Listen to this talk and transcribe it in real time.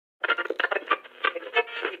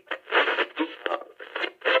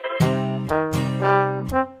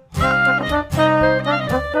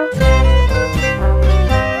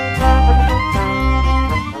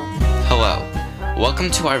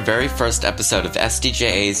Welcome to our very first episode of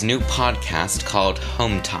SDJA's new podcast called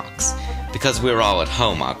HomeTalks, because we're all at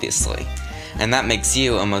home, obviously, and that makes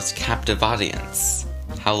you a most captive audience.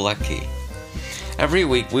 How lucky. Every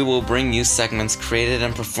week we will bring you segments created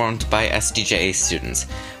and performed by SDJA students.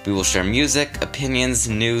 We will share music, opinions,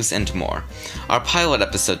 news, and more. Our pilot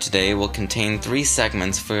episode today will contain 3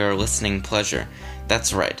 segments for your listening pleasure.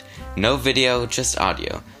 That's right, no video, just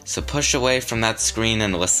audio, so push away from that screen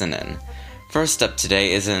and listen in. First up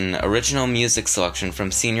today is an original music selection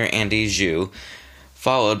from senior Andy Zhu,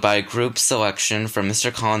 followed by a group selection from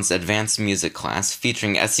Mr. Collins' advanced music class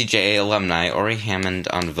featuring SDJA alumni Ori Hammond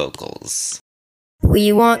on vocals.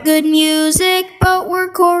 We want good music, but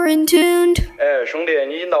we're quarantined. 兄弟，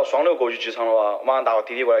你已经到双流国际机场了吧？马上打个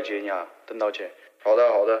滴滴过来接你啊，等到去。好的，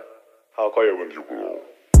好，可以，问题不大。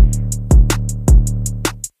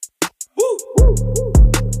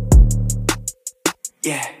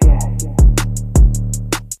Yeah.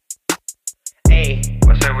 I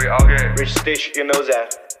said we all good. Rich Stitch, you know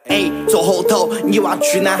that. 坐后头，你娃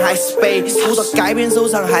去南还是北？扶到街边手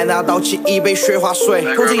上还拿到起一杯雪花水。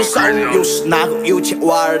口子一上午又是哪个有钱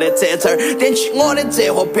娃儿的这词儿？点起我的这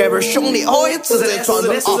盒片片，兄弟伙也吃这串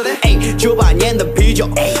串。98年的啤酒，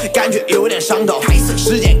感觉有点上头。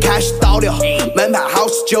时间开始倒流，门牌号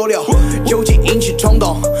是96，酒精引起冲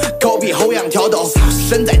动，口鼻后仰跳动，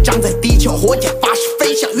身在长在地球，火箭发射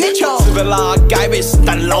飞向月球。吃个辣盖杯是，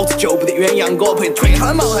但老子就不得鸳鸯锅配腿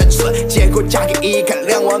看毛还吃，结果价格一看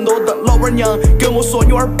2万多的老板娘跟我说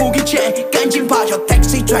女儿不给钱，赶紧爬叫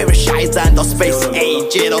taxi driver， 下一站到 space A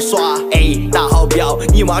街道耍 A 打好标，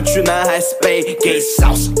你妈去南还是北？给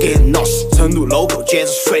sauce给 nos， 成都 logo 接着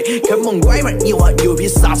水，坑蒙拐弯，你娃牛逼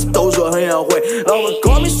啥子都说很要会，老板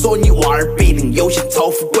哥们说你娃儿必定有钱超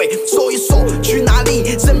富贵，所以说去哪里？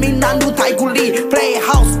人民南路太古里 play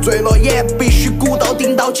house 坠落也必须鼓捣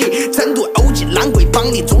顶到起，成都欧记兰桂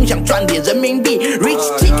坊里总想赚点人民币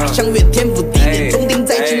 ，rich T 卡相约天府地点总定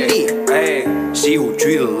在锦里。西湖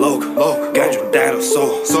区的 logo， 感觉带了 soul，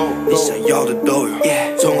 你想要的都有，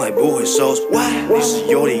从来不会收手。你是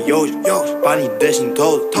有点悠久，把你的心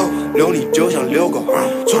偷走，溜你就像遛狗，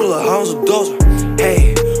除了杭州都是。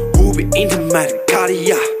湖边 internet 卡地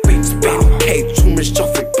亚，这边的 K 出门消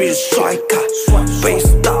费必须刷一卡，贝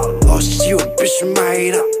斯大佬喜欢必须买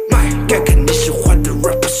一套，看看你喜欢的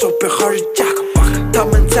rapper 手表还是价格，他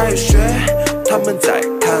们在学，他们在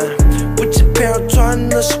看，不计票赚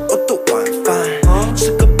的是我的晚饭，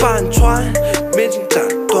吃个半串，没进展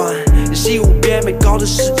断，西湖边没搞的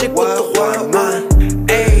世界过得缓慢，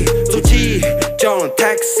走起叫了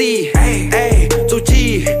taxi， 走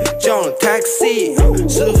起叫了 taxi，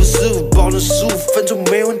 师傅保证15分钟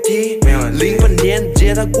没问题，08年的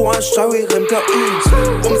街道过完帅会很飘逸，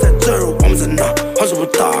我们在这儿，我们在那，好事不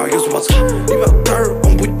大，有什么差？你不要嘚儿，我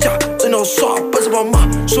们不假，真的耍，本事宝马，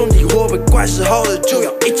兄弟伙被关系好的就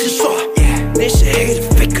要一起耍，那些黑的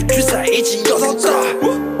fake 聚在一起要吵架。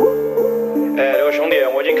那个兄弟，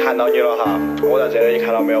我已经看到你了哈，我在这里，你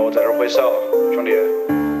看到没有？我在这儿挥手，兄弟，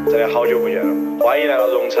真的好久不见了，欢迎来到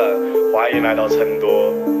蓉城，欢迎来到成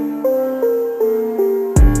都。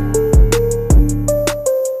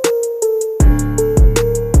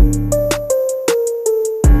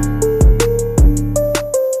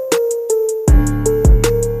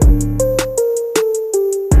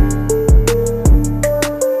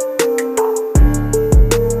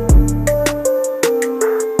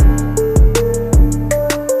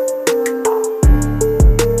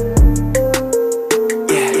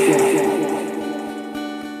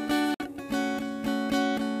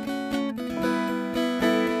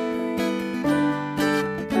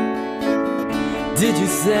Did you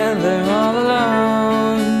stand there all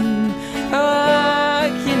alone?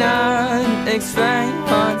 I cannot explain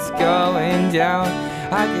what's going down.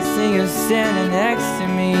 I can see you standing next to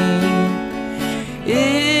me,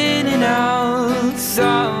 in and out,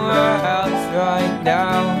 somewhere else right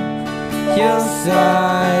now. You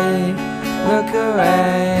sigh, look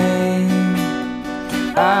away.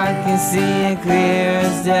 I can see it clear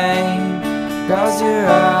as day. Close your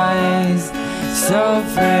eyes, so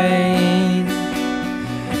afraid.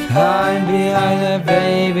 Hide behind a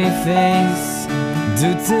baby face.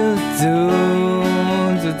 Do do do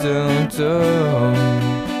do do do.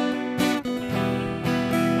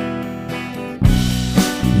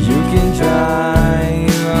 You can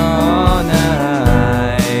drive all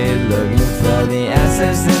night, looking for the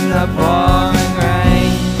answers in the pouring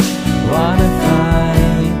rain. Wanna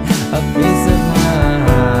find a peace of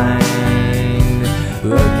mind,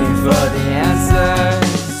 looking for the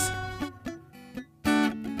answers.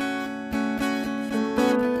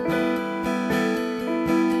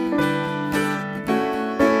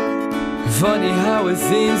 Funny how it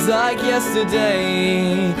like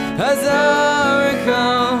yesterday. As I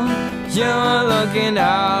recall, you were looking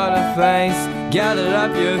out of place. Gathered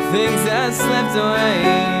up your things and slept away.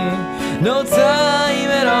 No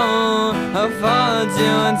time at all, I followed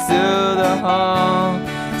you into the hall.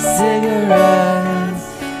 Cigarettes,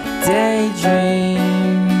 daydream.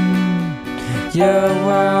 Your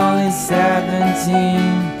world is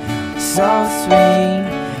 17, so sweet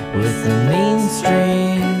with the mean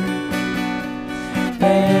streak.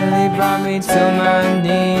 Barely brought me to my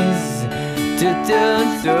knees. Do do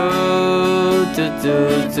do do do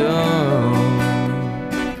do.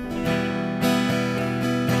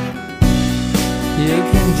 You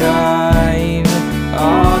can drive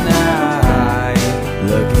all night,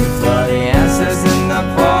 looking for the answers in the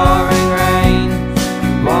pouring rain.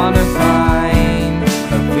 Wanna find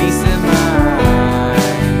a peace of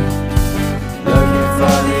mind, looking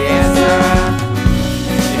for the answer.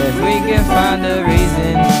 If we can find a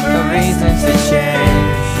reason to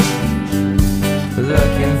change,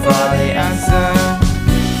 looking for the answer.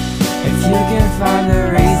 If you can find a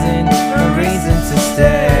reason to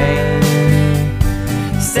stay,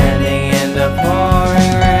 standing in the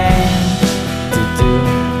pouring rain. Do do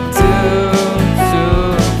do do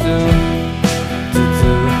do do do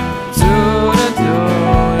do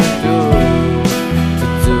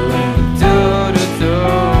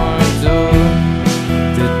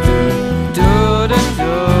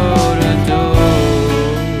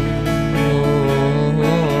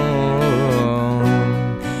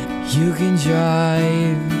You can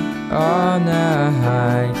drive all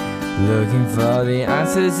night, looking for the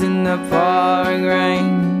answers in the pouring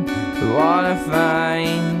rain. We wanna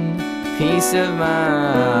find peace of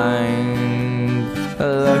mind,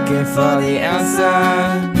 looking for the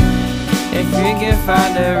answer. If we can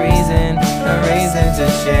find a reason to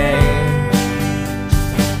change,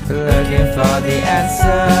 looking for the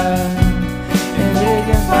answer. If we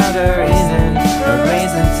can find a reason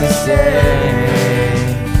to stay,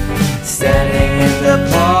 standing in the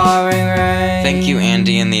pouring rain. Thank you,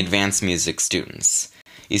 Andy and the advanced music students.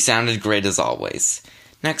 You sounded great as always.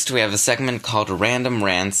 Next, we have a segment called Random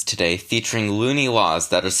Rants today, featuring loony laws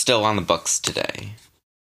that are still on the books today.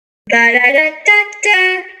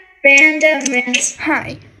 Random Rants.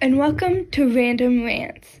 Hi, and welcome to Random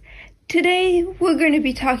Rants. Today, we're going to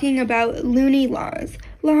be talking about loony laws.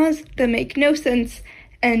 Laws that make no sense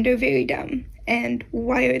and are very dumb. And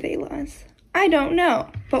why are they laws? I don't know,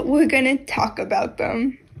 but we're going to talk about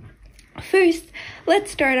them. First,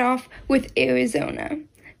 let's start off with Arizona.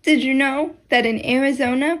 Did you know that in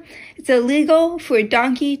Arizona, it's illegal for a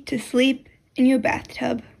donkey to sleep in your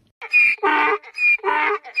bathtub?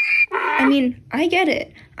 I mean, I get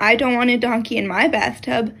it. I don't want a donkey in my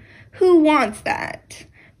bathtub. Who wants that?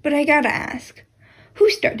 But I gotta ask, who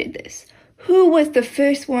started this? Who was the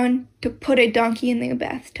first one to put a donkey in their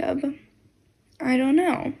bathtub? I don't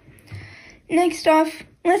know. Next off,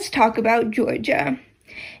 let's talk about Georgia.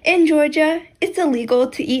 In Georgia, it's illegal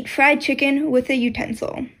to eat fried chicken with a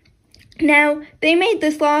utensil. Now, they made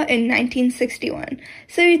this law in 1961,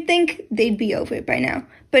 so you'd think they'd be over it by now.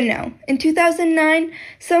 But no, in 2009,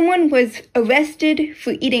 someone was arrested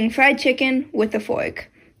for eating fried chicken with a fork.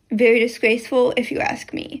 Very disgraceful if you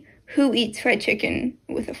ask me. Who eats fried chicken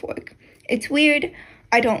with a fork? It's weird.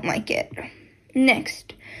 I don't like it.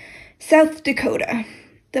 Next, South Dakota.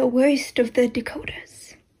 The worst of the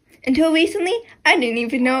Dakotas. Until recently, I didn't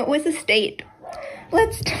even know it was a state.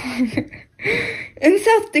 Let's talk. In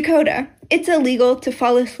South Dakota, it's illegal to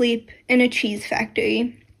fall asleep in a cheese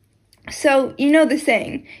factory. So, you know the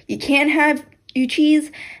saying, you can't have your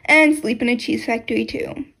cheese and sleep in a cheese factory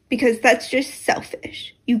too, because that's just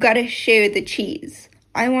selfish. You gotta share the cheese.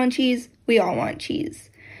 I want cheese, we all want cheese.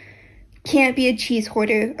 Can't be a cheese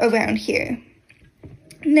hoarder around here.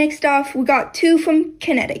 Next off, we got two from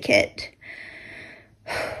Connecticut.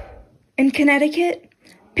 In Connecticut,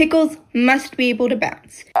 pickles must be able to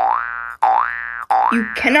bounce. You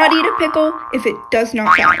cannot eat a pickle if it does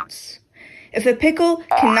not bounce. If a pickle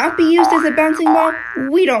cannot be used as a bouncing ball,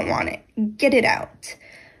 we don't want it. Get it out.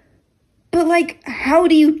 But like, how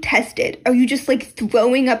do you test it? Are you just like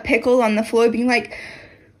throwing a pickle on the floor being like,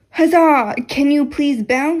 huzzah, can you please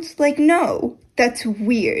bounce? Like, no, that's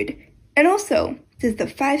weird. And also, does the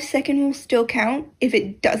 5-second rule still count? If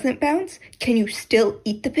it doesn't bounce, can you still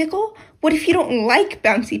eat the pickle? What if you don't like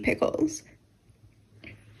bouncy pickles?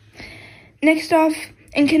 Next off,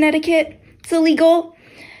 in Connecticut, it's illegal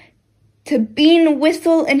to bean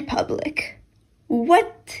whistle in public.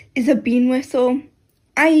 What is a bean whistle?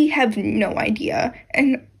 I have no idea,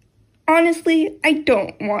 and honestly, I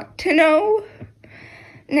don't want to know.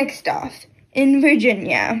 Next off, in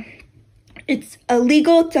Virginia. It's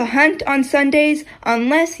illegal to hunt on Sundays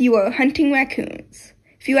unless you are hunting raccoons.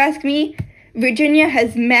 If you ask me, Virginia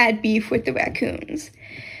has mad beef with the raccoons.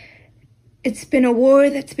 It's been a war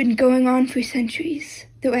that's been going on for centuries.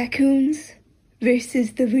 The raccoons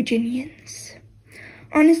versus the Virginians.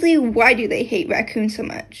 Honestly, why do they hate raccoons so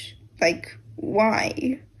much? Like,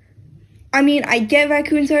 why? I mean, I get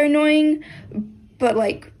raccoons are annoying, but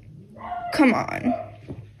like, come on.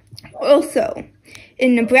 Also,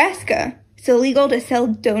 in Nebraska, it's illegal to sell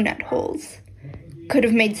donut holes. Could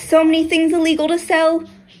have made so many things illegal to sell.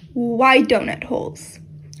 Why donut holes?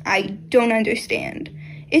 I don't understand.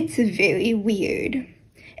 It's very weird.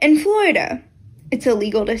 In Florida, it's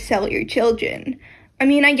illegal to sell your children. I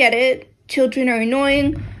mean, I get it. Children are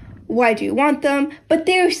annoying. Why do you want them? But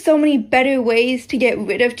there are so many better ways to get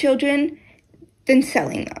rid of children than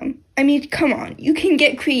selling them. I mean, come on. You can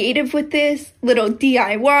get creative with this. Little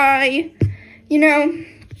DIY. You know?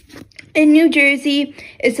 In New Jersey,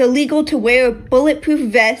 it's illegal to wear a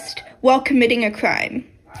bulletproof vest while committing a crime.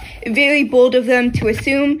 Very bold of them to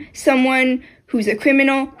assume someone who's a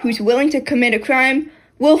criminal, who's willing to commit a crime,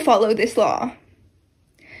 will follow this law.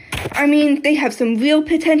 I mean, they have some real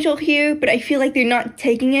potential here, but I feel like they're not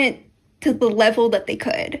taking it to the level that they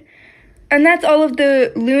could. And that's all of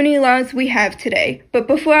the loony laws we have today. But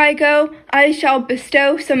before I go, I shall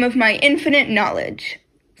bestow some of my infinite knowledge.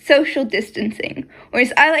 Social distancing, or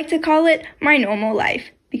as I like to call it, my normal life,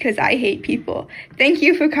 because I hate people. Thank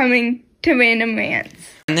you for coming to Random Rants.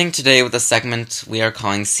 Ending today with a segment we are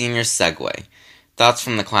calling Senior Segue. Thoughts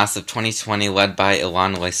from the class of 2020 led by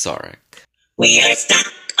Ilan Lysoric. We are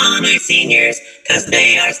stuck on our seniors because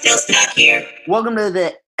they are still stuck here. Welcome to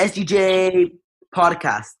the SDJA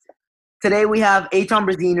podcast. Today we have Eitan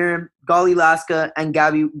Braziner, Gali Laska, and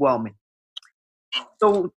Gabby Wellman.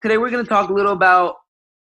 So today we're going to talk a little about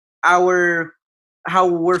how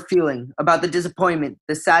we're feeling about the disappointment,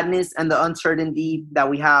 the sadness, and the uncertainty that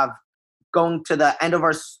we have going to the end of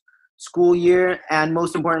our school year, and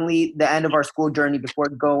most importantly, the end of our school journey before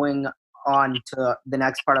going on to the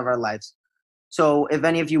next part of our lives. So if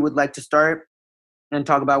any of you would like to start and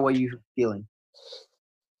talk about what you're feeling.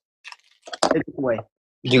 Take it away.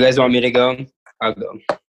 Do you guys want me to go? I'll go.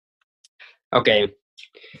 Okay.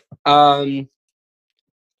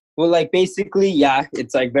 Well, like, basically, yeah,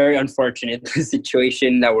 it's, like, very unfortunate, the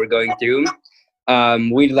situation that we're going through.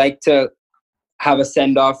 We'd like to have a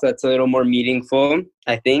send-off that's a little more meaningful,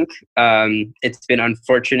 I think. It's been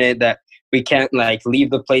unfortunate that we can't, like,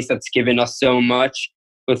 leave the place that's given us so much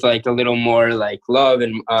with, like, a little more, like, love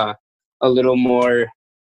and a little more,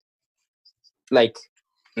 like,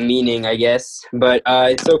 meaning, I guess. But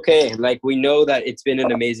it's okay. Like, we know that it's been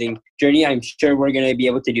an amazing journey. I'm sure we're going to be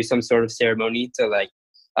able to do some sort of ceremony to, like,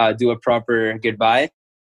 do a proper goodbye.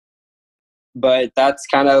 But that's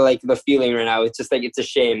kind of like the feeling right now. It's just like, it's a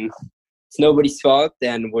shame. It's nobody's fault,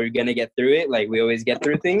 and we're gonna get through it. Like, we always get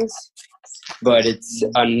through things, but it's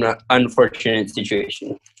an unfortunate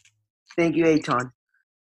situation. Thank you, Eitan.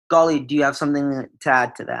 Gali, do you have something to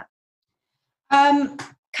add to that?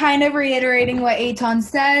 Kind of reiterating what Eitan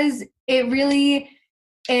says, it really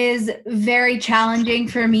is very challenging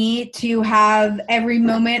for me to have every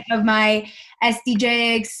moment of my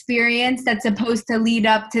SDJA experience that's supposed to lead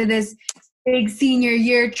up to this big senior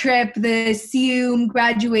year trip, the CUM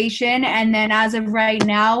graduation, and then as of right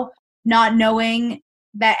now, not knowing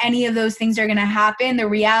that any of those things are going to happen. The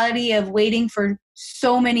reality of waiting for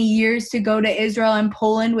so many years to go to Israel and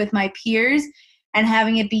Poland with my peers and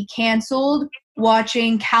having it be canceled,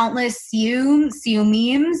 watching countless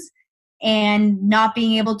CUMs, and not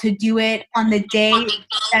being able to do it on the day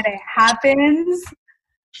that it happens,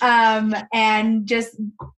 and just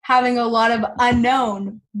having a lot of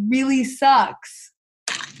unknown really sucks.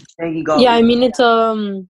 Thank you, Gali. Yeah, I mean,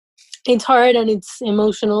 it's hard and it's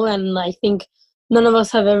emotional, and I think none of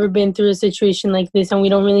us have ever been through a situation like this, and we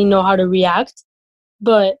don't really know how to react.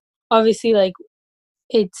 But obviously, like,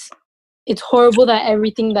 it's horrible that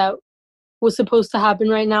everything that was supposed to happen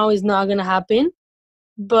right now is not going to happen.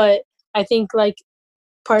 But I think, like,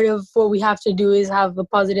 part of what we have to do is have a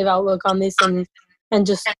positive outlook on this and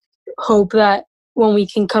just hope that when we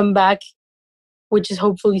can come back, which is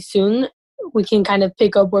hopefully soon, we can kind of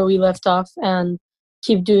pick up where we left off and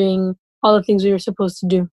keep doing all the things we were supposed to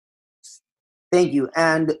do. Thank you.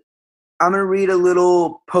 And I'm going to read a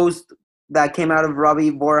little post that came out of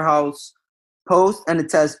Robbie Borhaus' post, and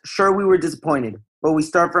it says, "Sure, we were disappointed, but we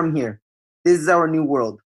start from here. This is our new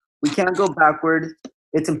world. We can't go backward.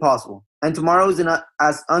 It's impossible. And tomorrow is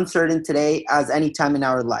as uncertain today as any time in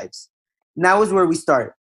our lives. Now is where we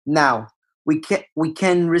start. Now. We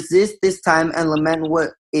can resist this time and lament what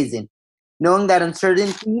isn't, knowing that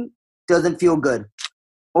uncertainty doesn't feel good.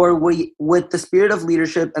 Or with the spirit of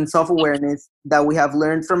leadership and self-awareness that we have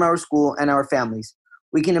learned from our school and our families,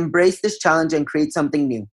 we can embrace this challenge and create something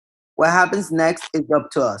new. What happens next is up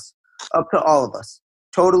to us, up to all of us,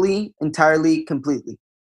 totally, entirely, completely.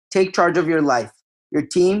 Take charge of your life, your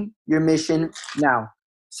team, your mission now.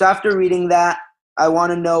 So after reading that, I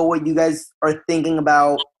want to know what you guys are thinking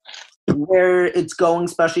about where it's going,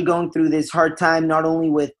 especially going through this hard time, not only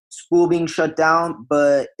with school being shut down,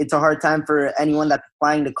 but it's a hard time for anyone that's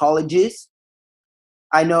applying to colleges.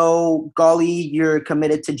 I know, Golly, you're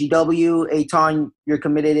committed to GW. Aton, you're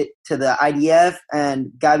committed to the IDF.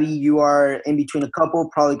 And Gabby, you are in between a couple,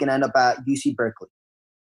 probably going to end up at UC Berkeley.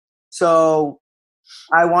 So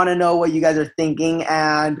I want to know what you guys are thinking,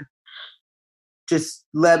 and just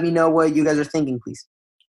let me know what you guys are thinking, please.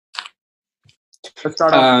 Let's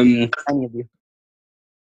start off with any of you.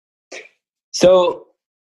 So,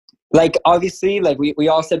 like, obviously, like we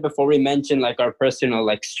all said before, we mentioned like our personal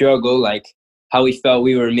like struggle, like how we felt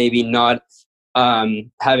we were maybe not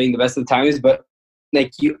having the best of times, but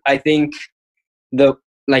like I think the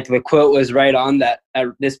quote was right on that at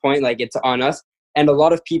this point, like it's on us, and a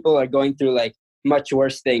lot of people are going through like much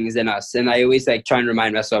worse things than us, and I always like try and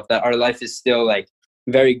remind myself that our life is still like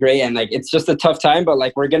very great, and like it's just a tough time, but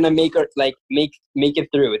like we're gonna make it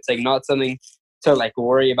through. It's like not something to like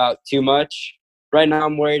worry about too much. Right now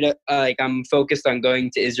I'm worried, like I'm focused on going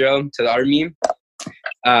to Israel to the army,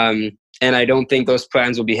 and I don't think those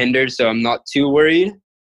plans will be hindered, so I'm not too worried.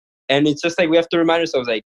 And it's just like we have to remind ourselves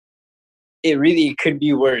like it really could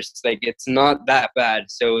be worse, like it's not that bad,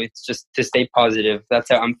 so it's just to stay positive. That's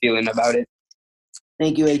how I'm feeling about it.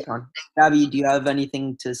 Thank you, Aton. Gabby, do you have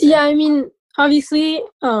anything to say? Yeah, I mean, obviously,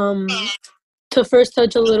 to first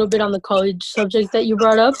touch a little bit on the college subject that you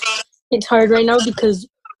brought up, it's hard right now because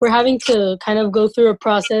we're having to kind of go through a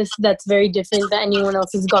process that's very different than anyone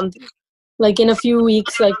else has gone through. Like in a few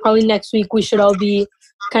weeks, like probably next week, we should all be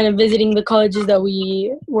kind of visiting the colleges that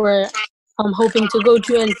we were hoping to go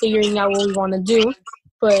to and figuring out what we want to do.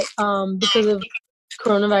 But because of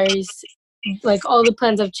coronavirus, like all the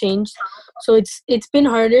plans have changed. So it's been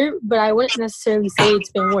harder, but I wouldn't necessarily say it's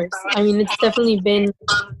been worse. I mean, it's definitely been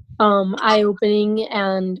eye-opening,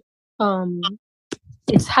 and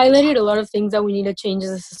it's highlighted a lot of things that we need to change as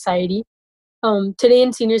a society. Today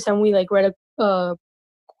in senior sem, we like read a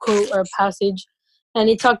quote or a passage, and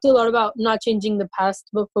it talked a lot about not changing the past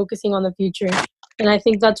but focusing on the future. And I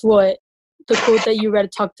think that's what the quote that you read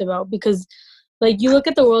talked about, because like you look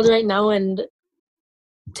at the world right now and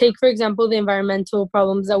take, for example, the environmental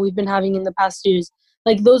problems that we've been having in the past years.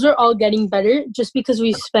 Like those are all getting better just because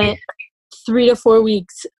we spent 3 to 4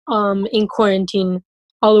 weeks in quarantine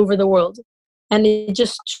all over the world. And it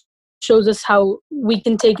just shows us how we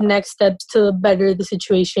can take next steps to better the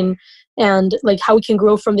situation, and like how we can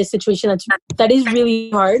grow from this situation that is really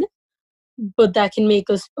hard, but that can make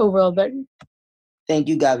us overall better. Thank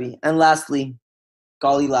you, Gabby. And lastly,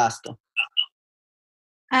 Golly Lasto.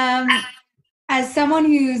 As someone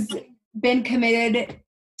who's been committed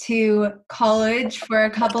to college for a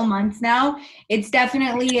couple months now, it's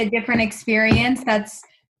definitely a different experience that's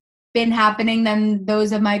been happening than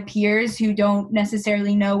those of my peers who don't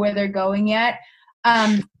necessarily know where they're going yet.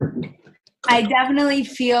 I definitely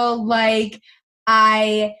feel like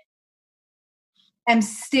I am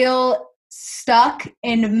still stuck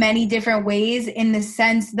in many different ways, in the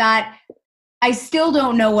sense that I still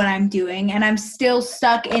don't know what I'm doing, and I'm still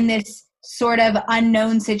stuck in this sort of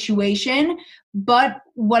unknown situation. But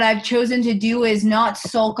what I've chosen to do is not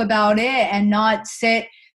sulk about it and not sit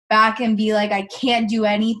back and be like, I can't do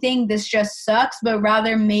anything, this just sucks, but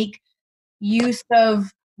rather make use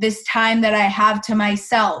of this time that I have to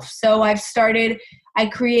myself. So I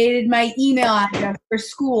created my email address for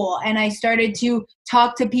school, and I started to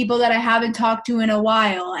talk to people that I haven't talked to in a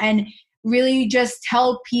while, and really just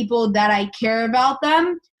tell people that I care about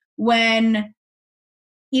them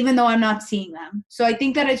even though I'm not seeing them. So I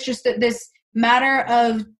think that it's just this matter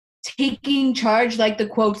of taking charge, like the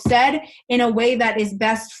quote said, in a way that is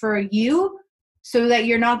best for you, so that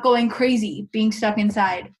you're not going crazy, being stuck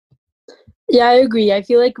inside. Yeah, I agree. I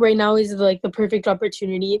feel like right now is like the perfect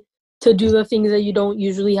opportunity to do the things that you don't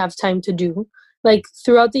usually have time to do. Like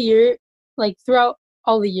throughout the year, like throughout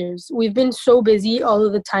all the years, we've been so busy all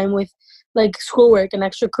of the time with like schoolwork and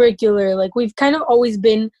extracurricular. Like we've kind of always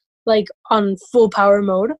been like on full power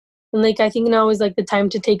mode. And like I think now is like the time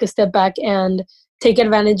to take a step back and take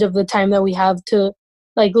advantage of the time that we have to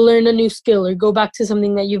like learn a new skill or go back to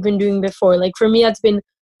something that you've been doing before. Like for me, that's been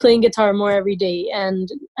playing guitar more every day, and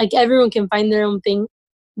like everyone can find their own thing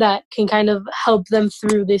that can kind of help them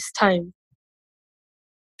through this time.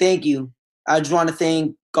 Thank you. I just want to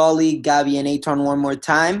thank colleague Gabby and Aton one more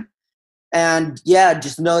time. And yeah,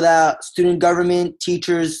 just know that student government,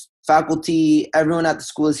 teachers, faculty, everyone at the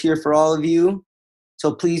school is here for all of you.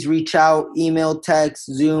 So please reach out, email, text,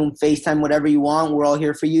 Zoom, FaceTime, whatever you want. We're all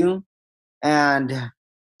here for you. And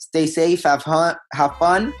stay safe, have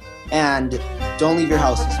fun, and don't leave your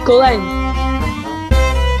houses. Go Lions!